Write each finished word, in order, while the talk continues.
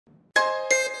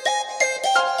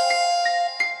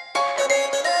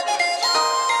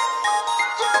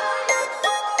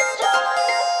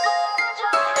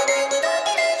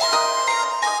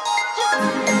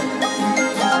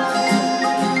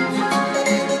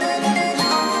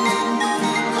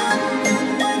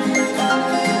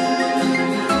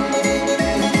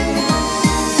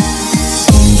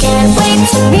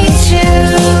waiting to meet you.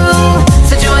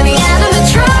 So join the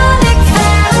animatronic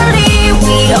family.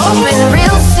 We open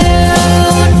real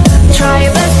soon. Try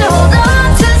your best to hold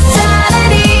on to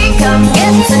sanity. Come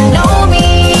get to know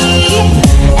me,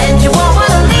 and you won't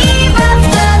wanna leave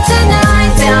after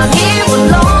tonight. Down here we're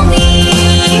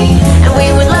lonely, and we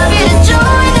would love you to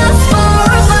join us for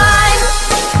a ride.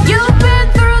 You've been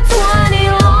through 20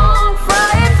 long,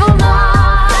 frightful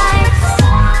nights.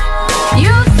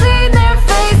 You've seen their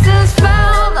faces,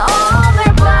 felt all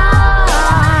their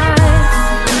bites.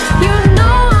 You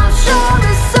know our show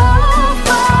is so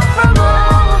far from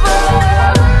over,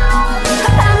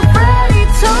 and Freddie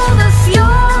told us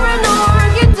you're an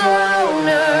organ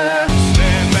donor.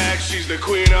 Stand back, she's the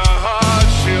queen of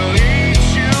hearts. She'll eat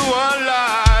you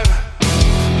alive.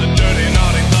 The dirty,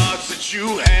 naughty thoughts that you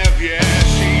have, yeah,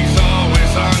 she